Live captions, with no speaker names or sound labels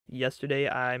Yesterday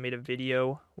I made a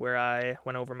video where I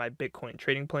went over my Bitcoin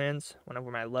trading plans, went over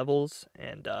my levels,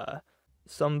 and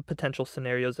some potential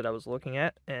scenarios that I was looking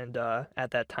at. And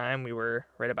at that time, we were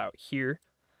right about here.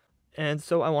 And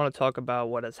so I want to talk about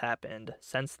what has happened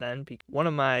since then. One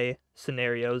of my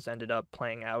scenarios ended up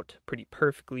playing out pretty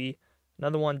perfectly.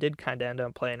 Another one did kind of end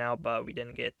up playing out, but we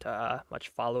didn't get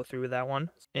much follow through with that one.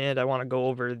 And I want to go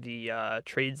over the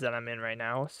trades that I'm in right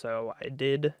now. So I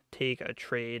did take a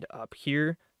trade up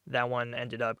here. That one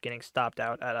ended up getting stopped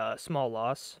out at a small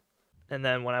loss. And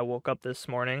then when I woke up this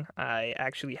morning, I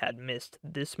actually had missed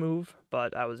this move,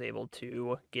 but I was able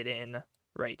to get in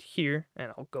right here,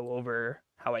 and I'll go over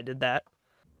how I did that.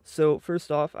 So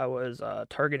first off, I was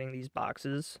targeting these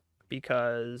boxes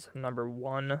because number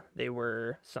one, they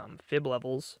were some fib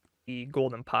levels, the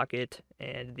golden pocket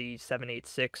and the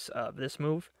 786 of this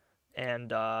move.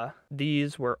 And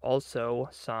these were also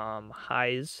some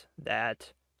highs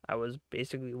that I was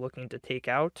basically looking to take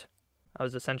out. I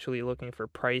was essentially looking for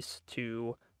price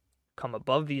to come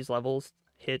above these levels,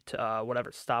 hit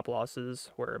whatever stop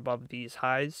losses were above these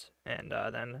highs, and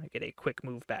then get a quick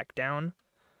move back down.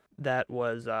 That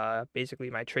was basically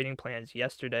my trading plans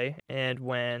yesterday. And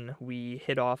when we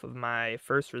hit off of my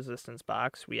first resistance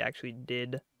box, we actually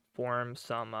did form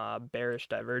some bearish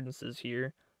divergences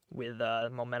here with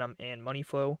momentum and money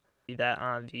flow. See that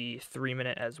on the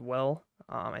 3-minute as well.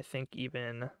 I think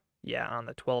even, yeah, on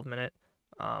the 12-minute.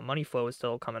 Money flow is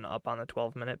still coming up on the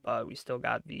 12-minute, but we still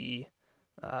got the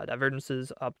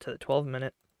divergences up to the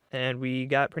 12-minute. And we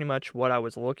got pretty much what I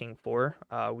was looking for.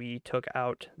 We took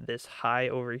out this high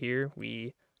over here.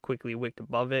 We quickly wicked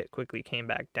above it, quickly came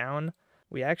back down.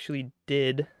 We actually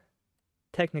did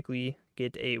technically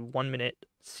get a 1-minute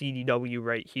CDW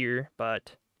right here,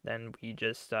 but then we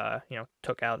just,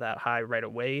 took out that high right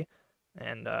away.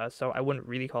 And so I wouldn't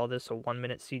really call this a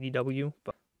 1-minute CDW,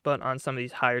 but on some of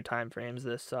these higher time frames,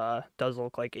 this does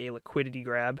look like a liquidity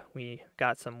grab. We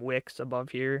got some wicks above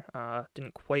here.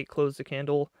 Didn't quite close the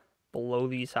candle below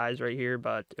these highs right here,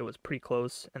 but it was pretty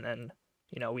close. And then,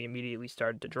 we immediately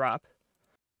started to drop.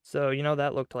 So,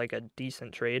 that looked like a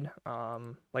decent trade.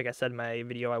 Like I said in my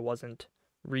video, I wasn't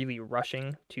really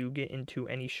rushing to get into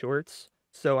any shorts.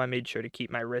 So I made sure to keep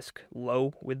my risk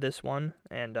low with this one.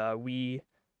 And we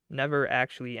never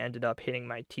actually ended up hitting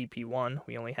my TP1.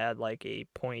 We only had like a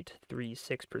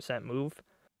 0.36% move.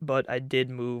 But I did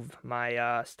move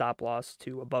my stop loss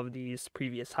to above these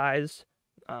previous highs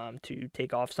to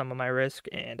take off some of my risk.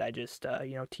 And I just,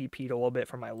 TP'd a little bit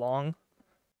for my long.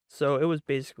 So it was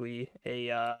basically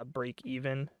a break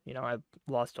even. I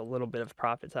lost a little bit of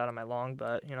profits out of my long,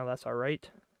 but, that's all right.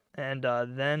 And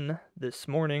then this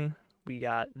morning, we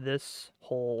got this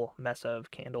whole mess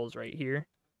of candles right here.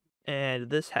 And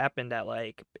this happened at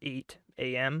like 8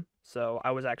 a.m. So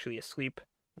I was actually asleep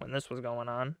when this was going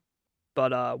on.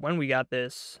 But when we got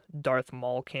this Darth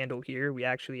Maul candle here, we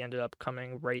actually ended up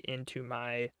coming right into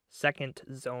my second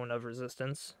zone of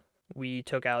resistance. We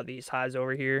took out these highs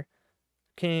over here,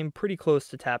 came pretty close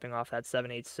to tapping off that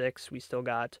 786. We still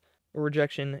got a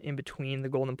rejection in between the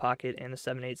golden pocket and the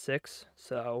 786.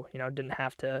 So, didn't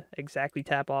have to exactly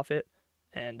tap off it.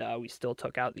 And we still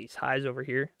took out these highs over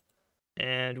here.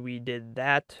 And we did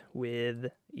that with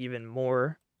even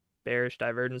more bearish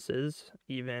divergences,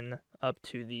 even up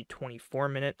to the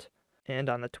 24-minute. And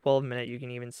on the 12-minute, you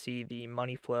can even see the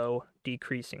money flow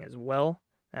decreasing as well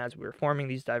as we were forming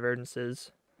these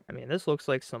divergences. I mean, this looks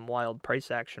like some wild price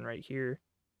action right here.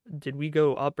 Did we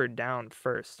go up or down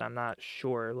first? I'm not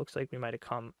sure. It looks like we might have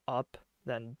come up,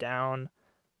 then down,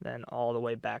 then all the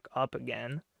way back up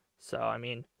again. So, I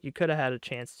mean, you could have had a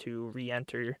chance to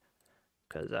re-enter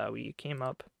because we came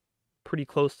up pretty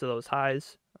close to those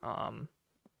highs.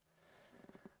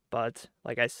 But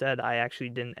like I said, I actually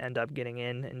didn't end up getting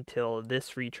in until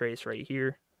this retrace right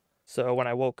here. So when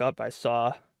I woke up, I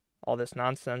saw all this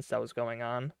nonsense that was going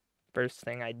on. First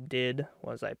thing I did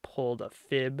was I pulled a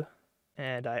fib,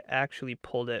 and I actually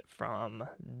pulled it from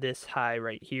this high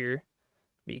right here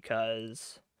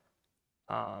because,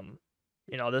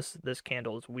 this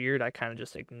candle is weird. I kind of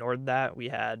just ignored that. We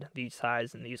had these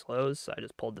highs and these lows, so I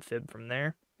just pulled the fib from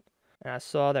there. And I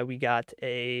saw that we got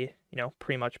a,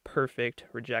 pretty much perfect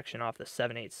rejection off the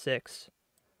 786.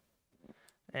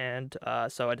 And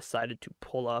so I decided to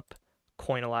pull up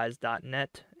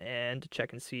coinalyze.net and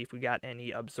check and see if we got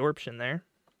any absorption there.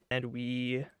 And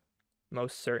we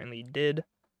most certainly did.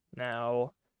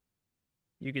 Now,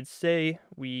 you could say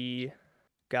we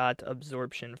got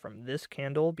absorption from this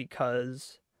candle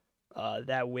because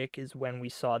that wick is when we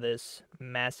saw this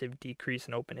massive decrease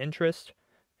in open interest.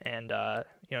 And,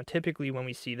 typically when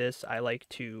we see this, I like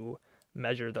to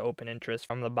measure the open interest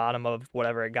from the bottom of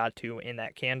whatever it got to in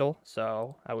that candle.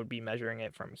 So I would be measuring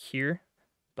it from here.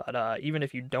 But even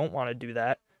if you don't want to do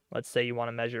that, let's say you want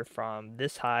to measure from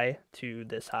this high to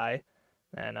this high,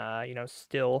 then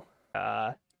still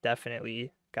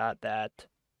definitely got that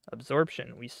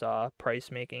absorption. We saw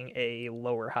price making a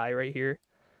lower high right here.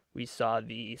 We saw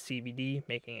the CVD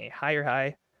making a higher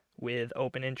high with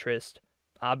open interest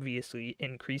obviously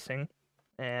increasing,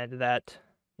 and that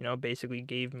basically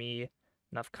gave me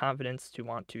enough confidence to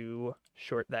want to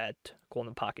short that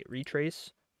golden pocket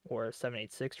retrace or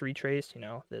 786 retrace,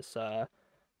 this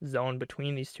zone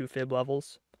between these two fib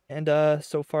levels. And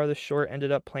so far the short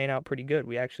ended up playing out pretty good.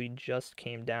 We actually just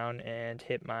came down and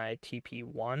hit my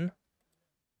TP1.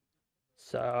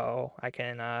 So I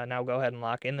can now go ahead and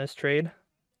lock in this trade.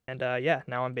 And yeah,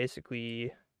 now I'm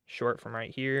basically short from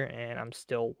right here, and I'm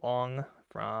still long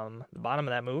from the bottom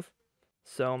of that move.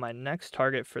 So my next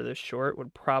target for this short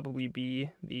would probably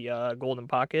be the golden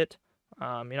pocket.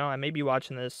 I may be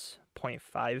watching this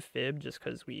 0.5 fib just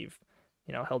because we've,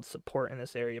 held support in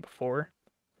this area before.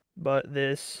 But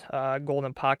this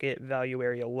golden pocket value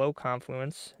area low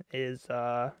confluence is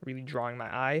really drawing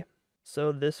my eye.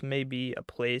 So this may be a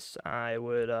place I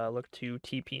would look to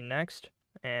TP next.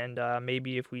 And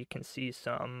maybe if we can see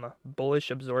some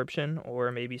bullish absorption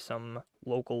or maybe some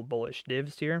local bullish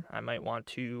divs here, I might want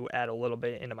to add a little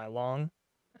bit into my long.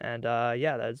 And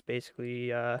yeah, that's basically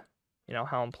how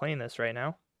I'm playing this right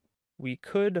now. We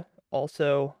could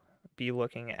also be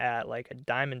looking at like a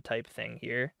diamond type thing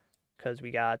here, because we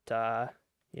got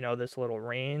this little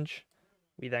range.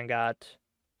 We then got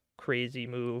crazy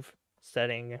move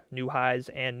setting new highs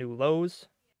and new lows.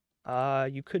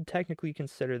 You could technically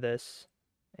consider this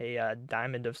a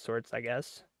diamond of sorts, I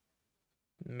guess.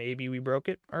 Maybe we broke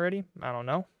it already. I don't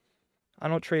know. I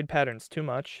don't trade patterns too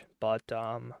much, but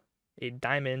a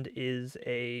diamond is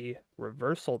a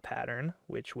reversal pattern,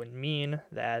 which would mean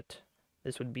that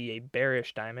this would be a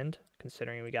bearish diamond,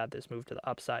 considering we got this move to the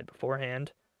upside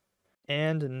beforehand.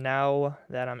 And now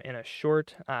that I'm in a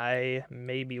short, I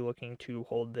may be looking to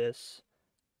hold this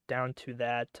down to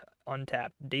that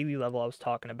untapped daily level I was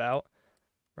talking about,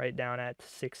 right down at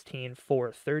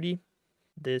 16,430.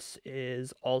 This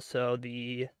is also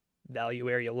the value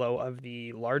area low of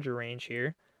the larger range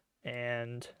here,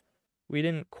 and we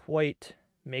didn't quite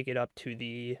make it up to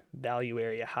the value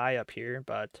area high up here,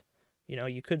 but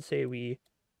you could say we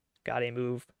got a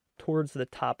move towards the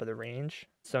top of the range.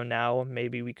 So now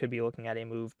maybe we could be looking at a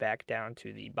move back down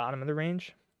to the bottom of the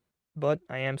range, but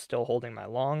I am still holding my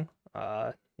long.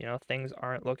 Things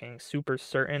aren't looking super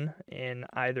certain in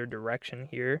either direction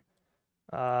here.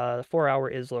 The 4-hour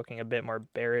is looking a bit more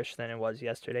bearish than it was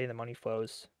yesterday. The money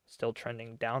flow's still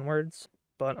trending downwards,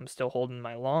 but I'm still holding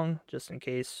my long just in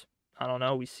case, I don't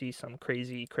know, we see some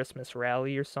crazy Christmas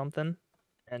rally or something.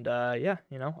 And yeah,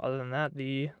 other than that,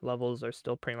 the levels are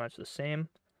still pretty much the same.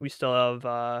 We still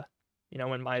have,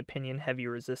 in my opinion, heavy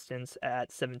resistance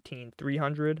at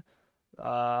 17,300,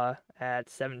 at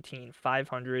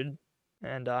 17,500,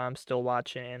 and I'm still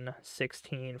watching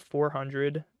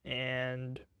 16,400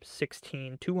 and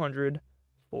 16,200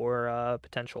 for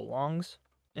potential longs.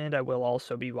 And I will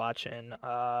also be watching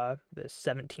the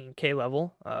 17K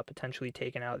level, potentially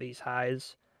taking out these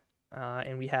highs.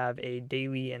 And we have a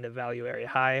daily and a value area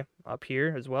high up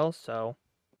here as well. So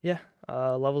yeah,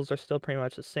 levels are still pretty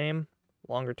much the same.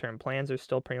 Longer term plans are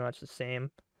still pretty much the same.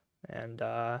 And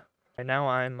right now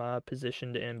I'm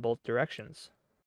positioned in both directions.